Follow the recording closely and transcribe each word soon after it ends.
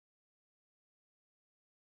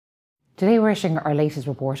Today we're issuing our latest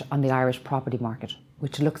report on the Irish property market,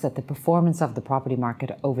 which looks at the performance of the property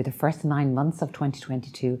market over the first 9 months of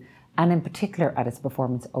 2022 and in particular at its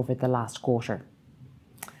performance over the last quarter.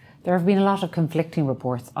 There have been a lot of conflicting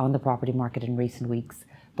reports on the property market in recent weeks,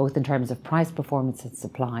 both in terms of price performance and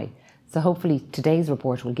supply, so hopefully today's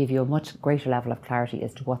report will give you a much greater level of clarity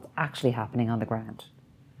as to what's actually happening on the ground.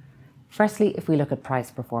 Firstly, if we look at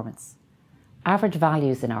price performance. Average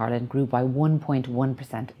values in Ireland grew by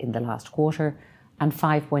 1.1% in the last quarter and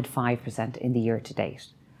 5.5% in the year to date.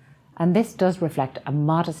 And this does reflect a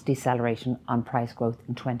modest deceleration on price growth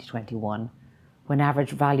in 2021, when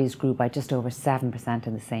average values grew by just over 7%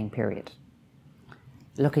 in the same period.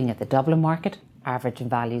 Looking at the Dublin market, average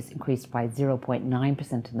values increased by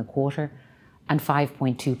 0.9% in the quarter and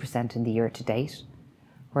 5.2% in the year to date,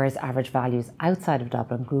 whereas average values outside of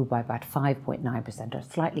Dublin grew by about 5.9% or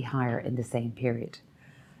slightly higher in the same period.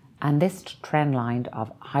 And this trend line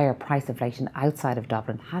of higher price inflation outside of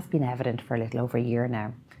Dublin has been evident for a little over a year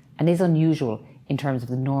now and is unusual in terms of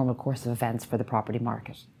the normal course of events for the property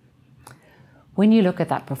market. When you look at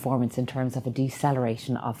that performance in terms of a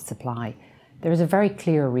deceleration of supply, there is a very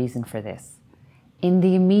clear reason for this. In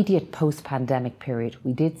the immediate post-pandemic period,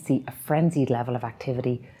 we did see a frenzied level of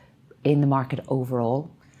activity in the market overall.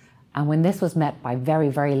 And when this was met by very,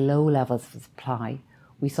 very low levels of supply,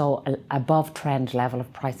 we saw an above trend level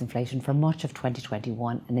of price inflation for much of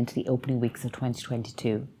 2021 and into the opening weeks of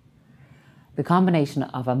 2022. The combination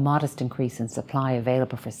of a modest increase in supply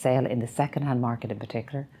available for sale in the second-hand market in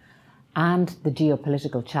particular, and the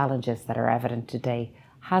geopolitical challenges that are evident today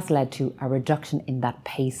has led to a reduction in that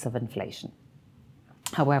pace of inflation.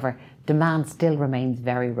 However, demand still remains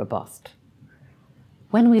very robust.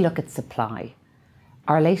 When we look at supply,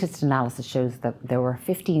 our latest analysis shows that there were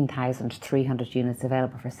 15,300 units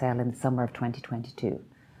available for sale in the summer of 2022.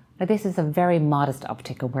 Now, this is a very modest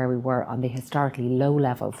uptick on where we were on the historically low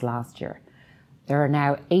levels last year. There are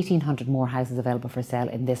now 1,800 more houses available for sale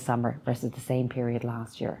in this summer versus the same period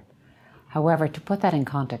last year. However, to put that in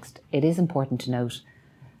context, it is important to note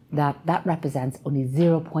that that represents only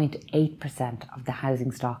 0.8% of the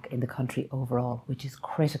housing stock in the country overall, which is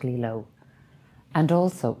critically low. And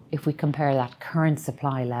also, if we compare that current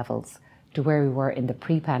supply levels to where we were in the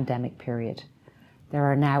pre-pandemic period, there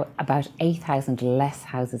are now about 8,000 less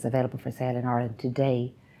houses available for sale in Ireland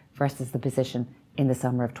today versus the position in the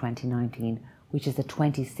summer of 2019, which is a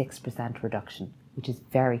 26% reduction, which is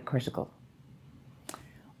very critical.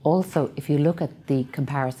 Also, if you look at the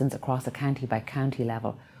comparisons across a county by county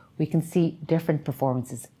level, we can see different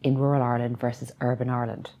performances in rural Ireland versus urban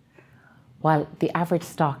Ireland. While the average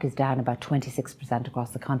stock is down about 26% across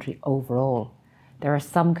the country overall, there are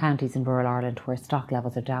some counties in rural Ireland where stock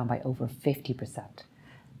levels are down by over 50%.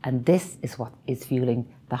 And this is what is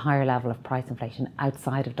fueling the higher level of price inflation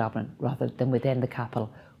outside of Dublin rather than within the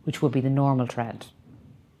capital, which would be the normal trend.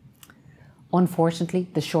 Unfortunately,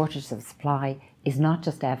 the shortage of supply is not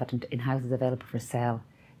just evident in houses available for sale.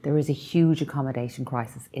 There is a huge accommodation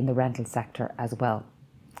crisis in the rental sector as well.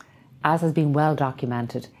 As has been well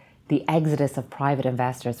documented, the exodus of private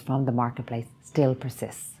investors from the marketplace still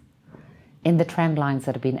persists. In the trend lines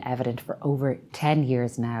that have been evident for over 10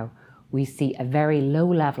 years now, we see a very low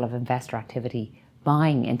level of investor activity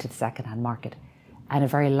buying into the second-hand market and a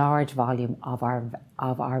very large volume of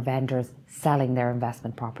our vendors selling their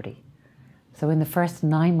investment property. So in the first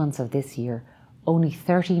 9 months of this year, only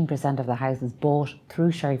 13% of the houses bought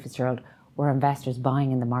through Sherry Fitzgerald were investors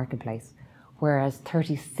buying in the marketplace, whereas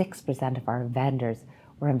 36% of our vendors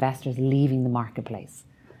were investors leaving the marketplace.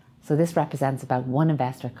 So this represents about one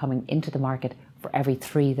investor coming into the market for every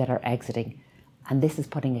 3 that are exiting. And this is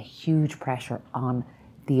putting a huge pressure on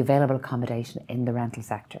the available accommodation in the rental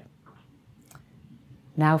sector.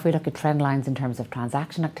 Now, if we look at trend lines in terms of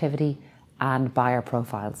transaction activity and buyer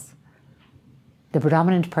profiles, the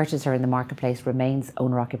predominant purchaser in the marketplace remains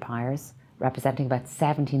owner-occupiers, representing about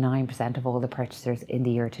 79% of all the purchasers in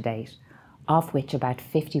the year to date, of which about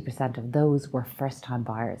 50% of those were first-time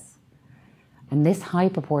buyers. And this high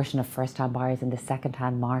proportion of first-time buyers in the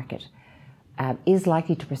second-hand market is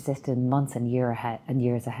likely to persist in months and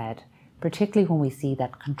years ahead, particularly when we see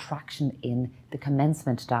that contraction in the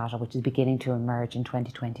commencement data, which is beginning to emerge in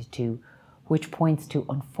 2022, which points to,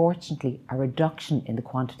 unfortunately, a reduction in the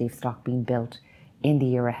quantity of stock being built in the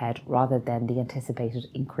year ahead rather than the anticipated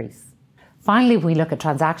increase. Finally, if we look at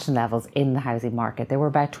transaction levels in the housing market, there were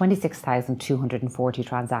about 26,240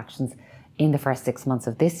 transactions in the first 6 months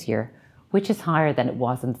of this year, which is higher than it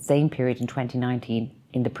was in the same period in 2019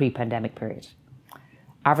 in the pre-pandemic period.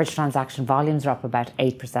 Average transaction volumes are up about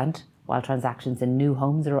 8%, while transactions in new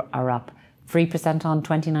homes are up 3% on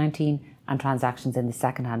 2019 and transactions in the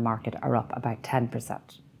second-hand market are up about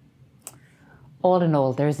 10%. All in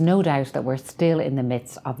all, there is no doubt that we're still in the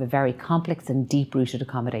midst of a very complex and deep-rooted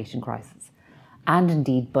accommodation crisis. And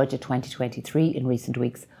indeed, Budget 2023 in recent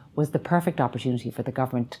weeks was the perfect opportunity for the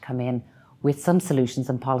government to come in with some solutions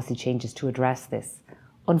and policy changes to address this.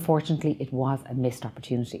 Unfortunately, it was a missed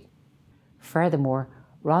opportunity. Furthermore,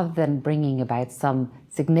 rather than bringing about some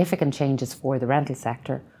significant changes for the rental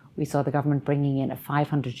sector, we saw the government bringing in a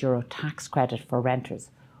 €500 tax credit for renters.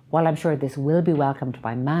 While I'm sure this will be welcomed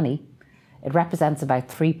by many, it represents about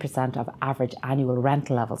 3% of average annual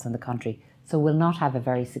rental levels in the country, so will not have a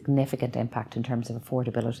very significant impact in terms of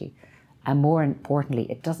affordability. And more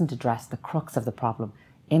importantly, it doesn't address the crux of the problem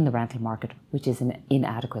in the rental market, which is an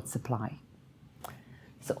inadequate supply.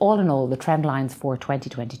 So all in all, the trend lines for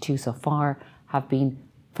 2022 so far have been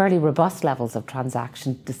fairly robust levels of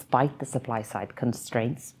transactions despite the supply side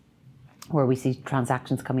constraints, where we see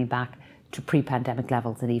transactions coming back to pre-pandemic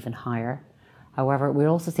levels and even higher. However, we're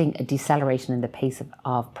also seeing a deceleration in the pace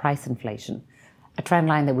of price inflation, a trend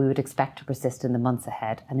line that we would expect to persist in the months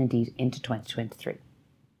ahead and indeed into 2023.